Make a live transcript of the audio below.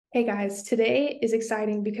Hey guys, today is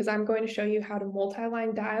exciting because I'm going to show you how to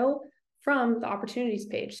multi-line dial from the opportunities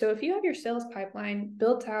page. So if you have your sales pipeline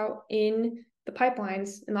built out in the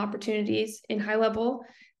pipelines and the opportunities in high level,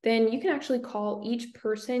 then you can actually call each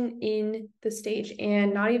person in the stage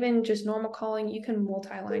and not even just normal calling, you can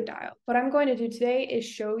multi-line dial. What I'm going to do today is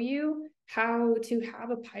show you how to have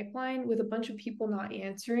a pipeline with a bunch of people not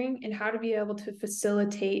answering and how to be able to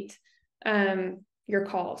facilitate your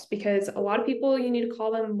calls, because a lot of people, you need to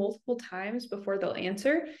call them multiple times before they'll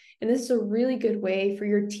answer. And this is a really good way for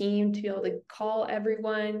your team to be able to call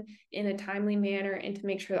everyone in a timely manner and to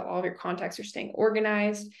make sure that all of your contacts are staying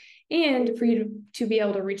organized and for you to be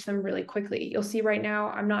able to reach them really quickly. You'll see right now,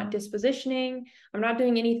 I'm not dispositioning, I'm not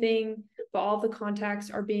doing anything, but all of the contacts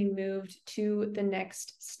are being moved to the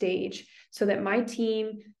next stage so that my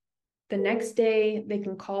team, the next day, they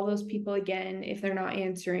can call those people again if they're not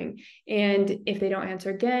answering. And if they don't answer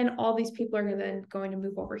again, all these people are then going to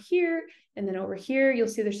move over here. And then over here, you'll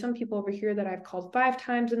see there's some people over here that I've called 5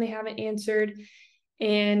 times and they haven't answered.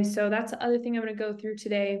 And so that's the other thing I'm going to go through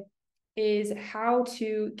today is how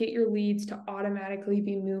to get your leads to automatically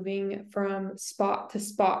be moving from spot to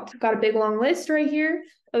spot. I've got a big long list right here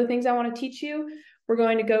of the things I want to teach you. We're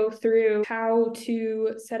going to go through how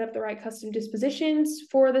to set up the right custom dispositions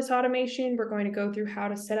for this automation. We're going to go through how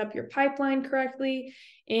to set up your pipeline correctly,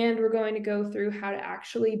 and we're going to go through how to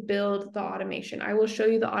actually build the automation. I will show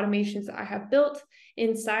you the automations that I have built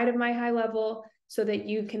inside of my high level so that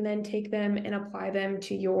you can then take them and apply them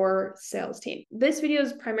to your sales team. This video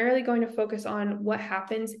is primarily going to focus on what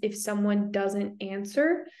happens if someone doesn't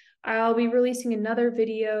answer. I'll be releasing another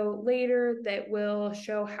video later that will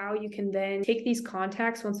show how you can then take these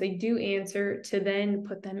contacts once they do answer to then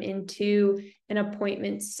put them into an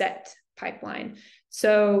appointment set pipeline.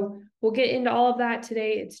 So we'll get into all of that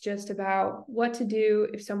today. It's just about what to do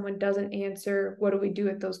if someone doesn't answer. What do we do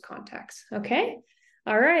with those contacts? Okay.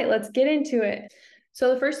 All right, let's get into it.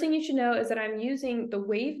 So the first thing you should know is that I'm using the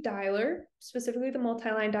Wave dialer, specifically the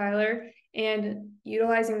multi-line dialer, and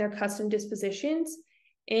utilizing their custom dispositions.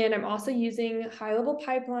 And I'm also using high-level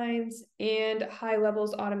pipelines and high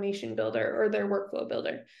levels automation builder or their workflow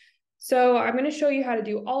builder. So I'm going to show you how to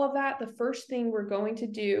do all of that. The first thing we're going to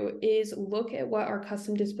do is look at what our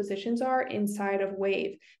custom dispositions are inside of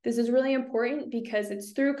Wave. This is really important because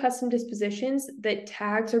it's through custom dispositions that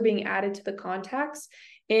tags are being added to the contacts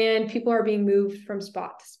and people are being moved from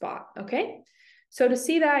spot to spot, okay? So to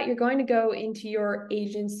see that, you're going to go into your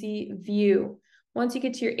agency view. Once you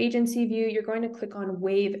get to your agency view, you're going to click on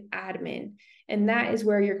Wave Admin, and that is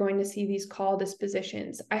where you're going to see these call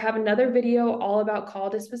dispositions. I have another video all about call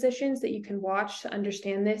dispositions that you can watch to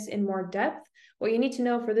understand this in more depth. What you need to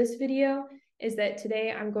know for this video is that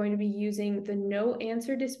today I'm going to be using the no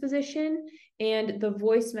answer disposition and the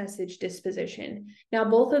voice message disposition. Now,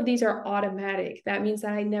 both of these are automatic. That means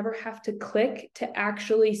that I never have to click to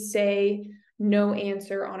actually say no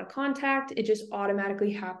answer on a contact. It just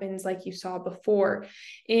automatically happens like you saw before.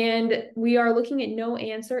 And we are looking at no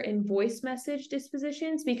answer and voice message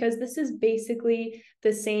dispositions because this is basically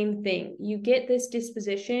the same thing. You get this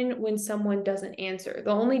disposition when someone doesn't answer.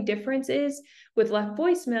 The only difference is with left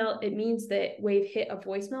voicemail, it means that Wave hit a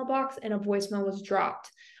voicemail box and a voicemail was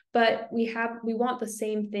dropped. But we want the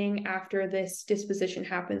same thing after this disposition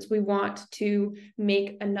happens. We want to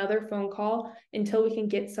make another phone call until we can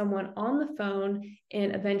get someone on the phone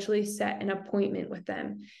and eventually set an appointment with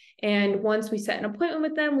them. And once we set an appointment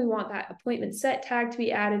with them, we want that appointment set tag to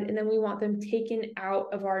be added, and then we want them taken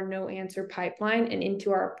out of our no answer pipeline and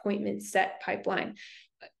into our appointment set pipeline.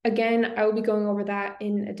 Again, I will be going over that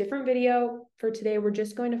in a different video. For today, we're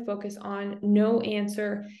just going to focus on no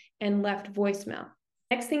answer and left voicemail.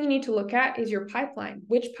 Next thing you need to look at is your pipeline.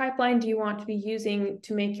 Which pipeline do you want to be using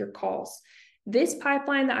to make your calls? This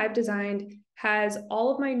pipeline that I've designed has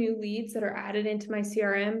all of my new leads that are added into my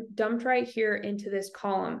CRM dumped right here into this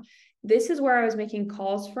column. This is where I was making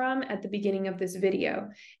calls from at the beginning of this video.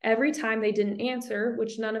 Every time they didn't answer,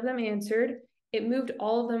 which none of them answered, it moved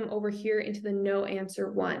all of them over here into the no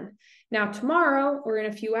answer one. Now tomorrow, or in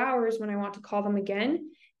a few hours when I want to call them again,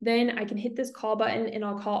 then I can hit this call button and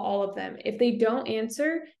I'll call all of them. If they don't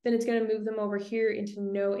answer, then it's going to move them over here into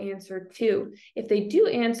no answer two. If they do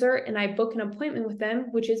answer and I book an appointment with them,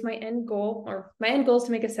 which is my end goal, or my end goal is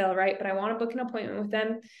to make a sale, right? But I want to book an appointment with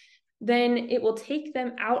them, then it will take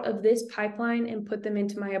them out of this pipeline and put them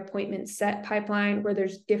into my appointment set pipeline where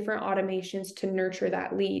there's different automations to nurture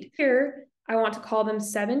that lead. Here, I want to call them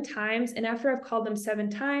 7 times. And after I've called them 7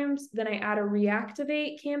 times, then I add a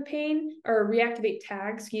reactivate campaign or a reactivate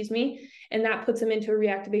tag, excuse me. And that puts them into a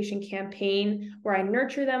reactivation campaign where I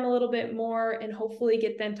nurture them a little bit more and hopefully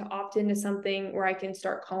get them to opt into something where I can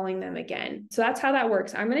start calling them again. So that's how that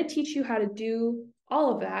works. I'm going to teach you how to do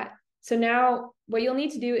all of that. So now what you'll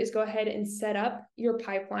need to do is go ahead and set up your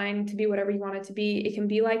pipeline to be whatever you want it to be. It can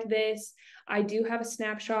be like this. I do have a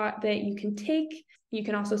snapshot that you can take. You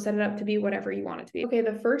can also set it up to be whatever you want it to be. Okay,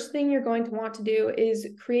 the first thing you're going to want to do is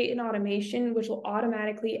create an automation which will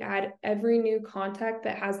automatically add every new contact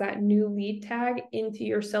that has that new lead tag into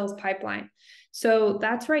your sales pipeline. So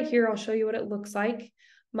that's right here. I'll show you what it looks like.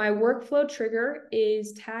 My workflow trigger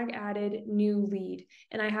is tag added new lead,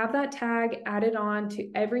 and I have that tag added on to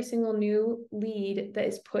every single new lead that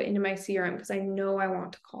is put into my CRM because I know I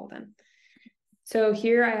want to call them. So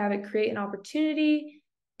here I have it create an opportunity,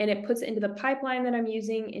 and it puts it into the pipeline that I'm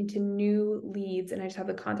using into new leads. And I just have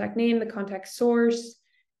the contact name, the contact source,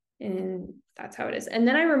 and that's how it is. And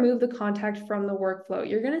then I remove the contact from the workflow.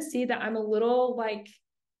 You're going to see that I'm a little like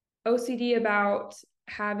OCD about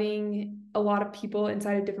having a lot of people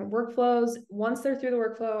inside of different workflows. Once they're through the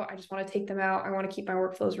workflow, I just want to take them out. I want to keep my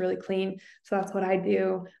workflows really clean. So that's what I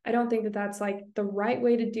do. I don't think that that's like the right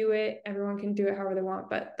way to do it. Everyone can do it however they want,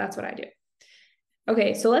 but that's what I do.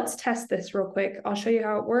 Okay, so let's test this real quick. I'll show you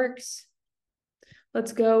how it works.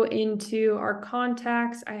 Let's go into our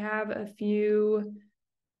contacts. I have a few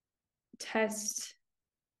test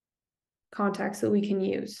contacts that we can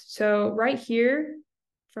use. So right here,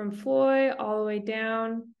 from Floyd all the way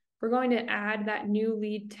down, we're going to add that new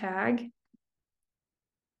lead tag.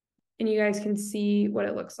 And you guys can see what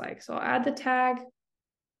it looks like. So I'll add the tag.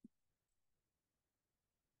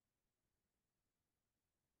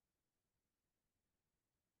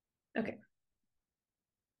 Okay.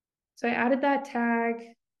 So I added that tag.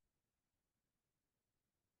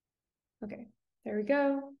 Okay, there we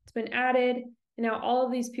go. It's been added. And now all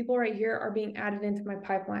of these people right here are being added into my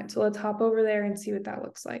pipeline. So let's hop over there and see what that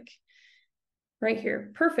looks like. Right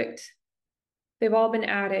here, perfect. They've all been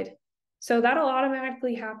added. So that'll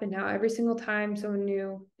automatically happen now. Every single time someone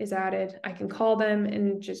new is added, I can call them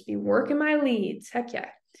and just be working my leads. Heck yeah.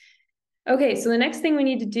 Okay, so the next thing we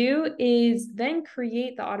need to do is then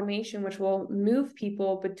create the automation, which will move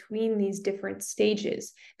people between these different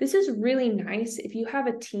stages. This is really nice. If you have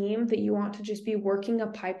a team that you want to just be working a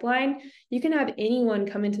pipeline, you can have anyone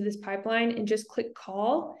come into this pipeline and just click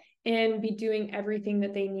call and be doing everything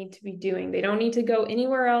that they need to be doing. They don't need to go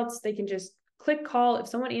anywhere else. They can just click call. If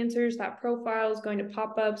someone answers, that profile is going to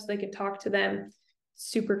pop up so they can talk to them.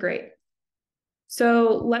 Super great.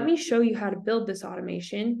 So let me show you how to build this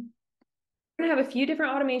automation. We're going to have a few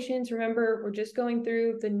different automations. Remember, we're just going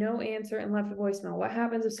through the no answer and left a voicemail. What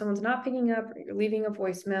happens if someone's not picking up or you're leaving a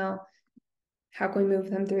voicemail? How can we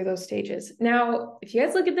move them through those stages? Now, if you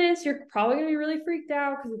guys look at this, you're probably going to be really freaked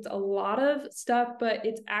out because it's a lot of stuff, but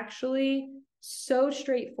it's actually so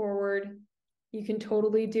straightforward. You can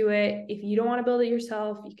totally do it. If you don't want to build it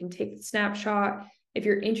yourself, you can take the snapshot. If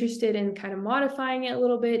you're interested in kind of modifying it a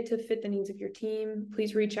little bit to fit the needs of your team,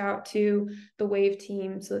 please reach out to the Wave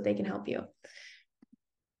team so that they can help you.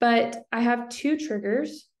 But I have 2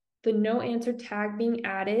 triggers, the no answer tag being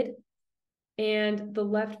added and the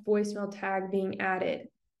left voicemail tag being added.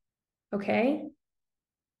 Okay?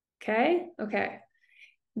 Okay.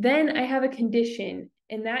 Then I have a condition,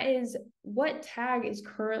 and that is what tag is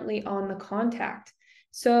currently on the contact.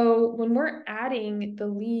 So when we're adding the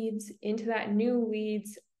leads into that new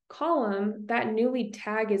leads column, that new lead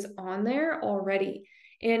tag is on there already.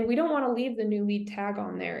 And we don't want to leave the new lead tag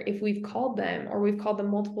on there if we've called them or we've called them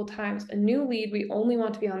multiple times. A new lead, we only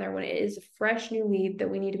want to be on there when it is a fresh new lead that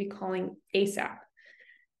we need to be calling ASAP.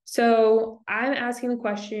 So I'm asking the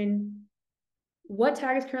question, what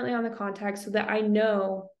tag is currently on the contact so that I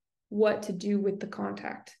know what to do with the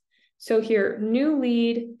contact. So here, new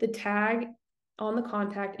lead, the tag on the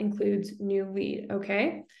contact includes new lead,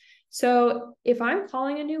 okay? So if I'm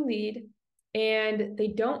calling a new lead and they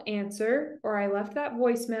don't answer or I left that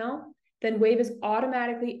voicemail, then Wave is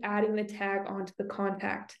automatically adding the tag onto the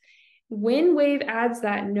contact. When Wave adds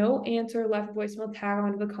that no answer left voicemail tag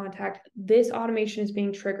onto the contact, this automation is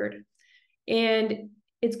being triggered. And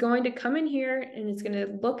it's going to come in here and it's going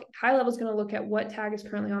to look, high level is going to look at what tag is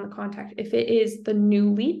currently on the contact. If it is the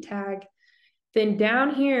new lead tag, then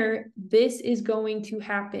down here, this is going to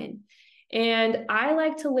happen. And I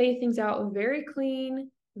like to lay things out very clean,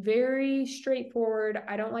 very straightforward.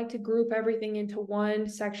 I don't like to group everything into one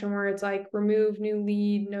section where it's like remove new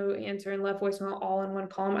lead, no answer, and left voicemail all in one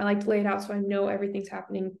column. I like to lay it out so I know everything's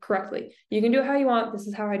happening correctly. You can do it how you want. This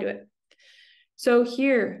is how I do it. So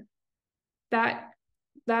here, that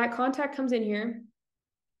contact comes in here,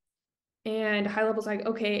 and high level's like,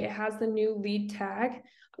 okay, it has the new lead tag.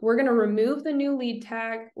 We're going to remove the new lead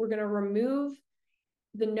tag. We're going to remove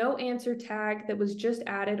the no answer tag that was just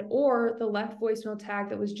added, or the left voicemail tag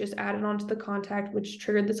that was just added onto the contact, which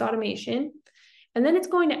triggered this automation. And then it's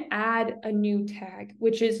going to add a new tag,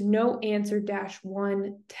 which is no answer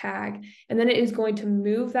 -1 tag. And then it is going to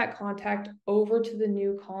move that contact over to the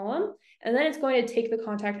new column. And then it's going to take the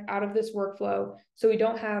contact out of this workflow, so we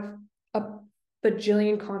don't have a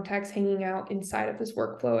bajillion contacts hanging out inside of this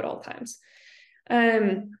workflow at all times.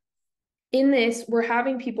 In this, we're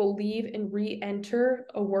having people leave and re-enter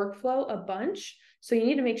a workflow a bunch. So you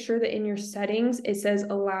need to make sure that in your settings, it says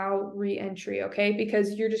allow re-entry, okay?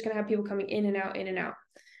 Because you're just gonna have people coming in and out, in and out.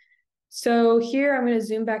 So here, I'm gonna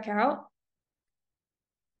zoom back out.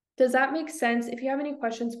 Does that make sense? If you have any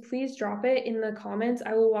questions, please drop it in the comments.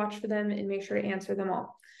 I will watch for them and make sure to answer them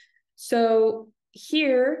all. So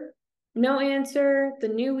here, no answer, the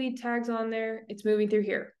new lead tag's on there, it's moving through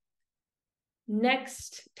here.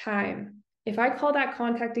 Next time, if I call that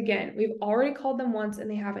contact again, we've already called them once and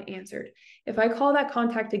they haven't answered. If I call that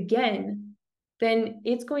contact again, then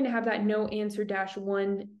it's going to have that no answer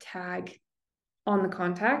 -1 tag on the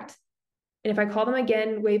contact. And if I call them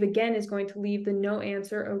again, wave again is going to leave the no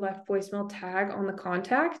answer or left voicemail tag on the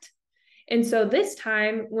contact. And so this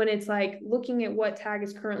time, when it's like looking at what tag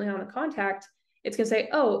is currently on the contact, it's going to say,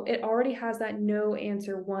 oh, it already has that no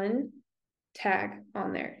answer 1 tag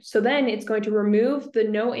on there. So then it's going to remove the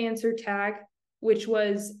no answer tag, which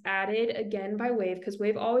was added again by Wave, because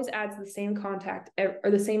Wave always adds the same contact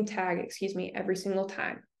or the same tag, excuse me, every single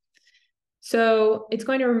time. So it's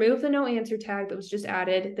going to remove the no answer tag that was just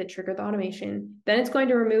added that triggered the automation. Then it's going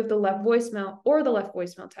to remove the left voicemail or the left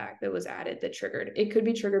voicemail tag that was added that triggered. It could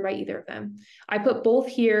be triggered by either of them. I put both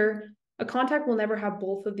here. A contact will never have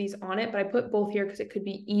both of these on it, but I put both here because it could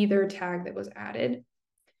be either tag that was added.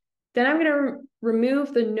 Then I'm going to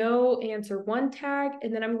remove the no answer 1 tag,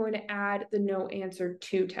 and then I'm going to add the no answer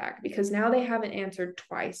 2 tag because now they haven't answered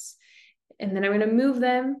twice. And then I'm going to move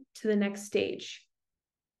them to the next stage.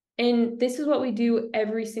 And this is what we do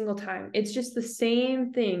every single time. It's just the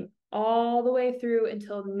same thing all the way through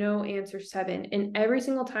until no answer 7. And every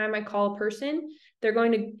single time I call a person, they're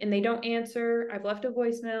going to, and they don't answer, I've left a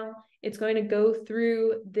voicemail, it's going to go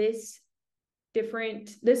through this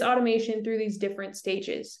automation through these different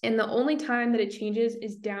stages. And the only time that it changes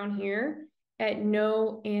is down here at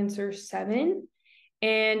no answer 7.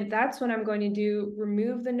 And that's when I'm going to do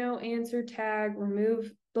remove the no answer tag,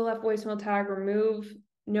 remove the left voicemail tag, remove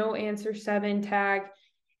no answer 7 tag,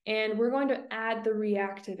 and we're going to add the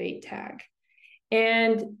reactivate tag.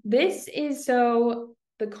 And this is so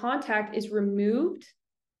the contact is removed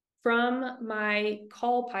from my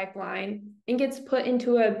call pipeline and gets put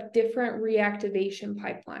into a different reactivation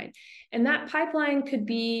pipeline. And that pipeline could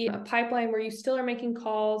be a pipeline where you still are making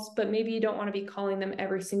calls, but maybe you don't want to be calling them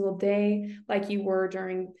every single day like you were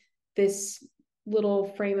during this little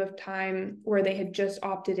frame of time where they had just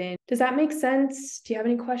opted in. Does that make sense? Do you have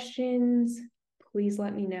any questions? Please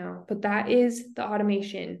let me know. But that is the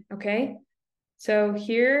automation, okay? So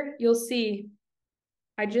here you'll see,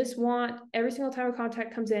 I just want every single time a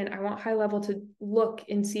contact comes in, I want high level to look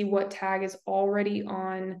and see what tag is already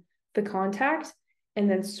on the contact and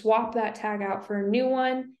then swap that tag out for a new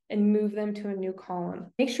one and move them to a new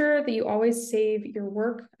column. Make sure that you always save your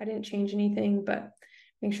work. I didn't change anything, but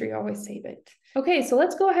make sure you always save it. Okay, so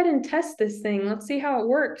let's go ahead and test this thing. Let's see how it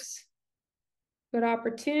works. Go to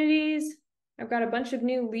opportunities. I've got a bunch of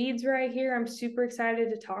new leads right here. I'm super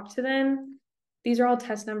excited to talk to them. These are all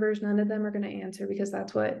test numbers. None of them are going to answer because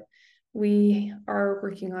that's what we are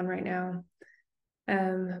working on right now.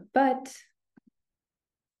 But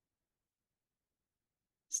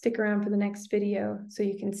stick around for the next video so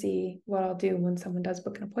you can see what I'll do when someone does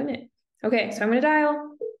book an appointment. Okay, so I'm going to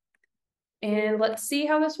dial and let's see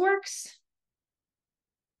how this works.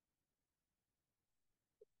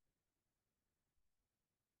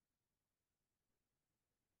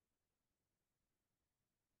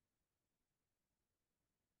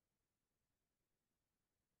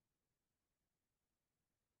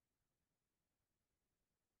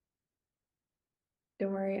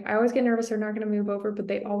 Don't worry. I always get nervous they're not going to move over, but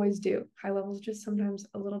they always do. High level is just sometimes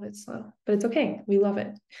a little bit slow, but it's okay. We love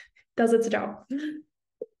it. Does its job.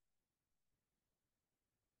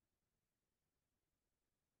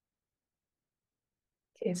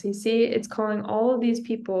 Okay, so you see it's calling all of these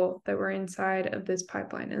people that were inside of this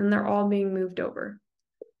pipeline, and they're all being moved over.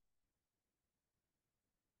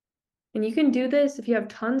 And you can do this if you have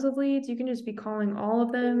tons of leads. You can just be calling all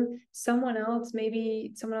of them.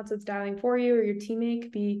 Maybe someone else that's dialing for you, or your teammate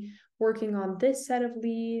could be working on this set of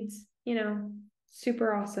leads, you know,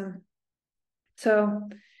 super awesome. So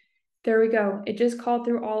there we go. It just called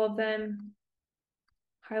through all of them.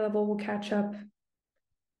 High level, we'll catch up.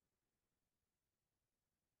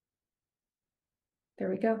 There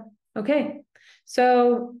we go. Okay.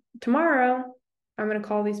 So tomorrow I'm going to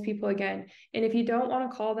call these people again. And if you don't want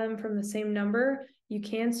to call them from the same number, you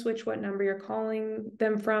can switch what number you're calling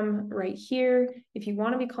them from right here. If you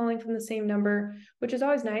want to be calling from the same number, which is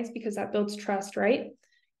always nice because that builds trust, right?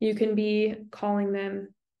 You can be calling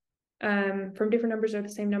them from different numbers or the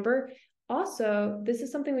same number. Also, this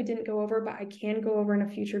is something we didn't go over, but I can go over in a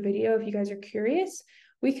future video if you guys are curious.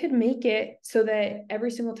 We could make it so that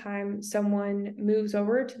every single time someone moves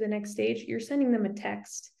over to the next stage, you're sending them a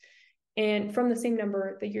text and from the same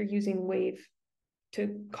number that you're using Wave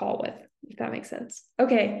to call with, if that makes sense.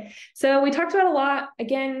 Okay, so we talked about a lot.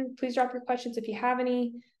 Again, please drop your questions if you have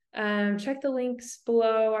any. Check the links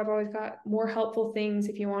below. I've always got more helpful things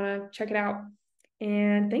if you want to check it out.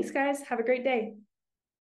 And thanks, guys. Have a great day.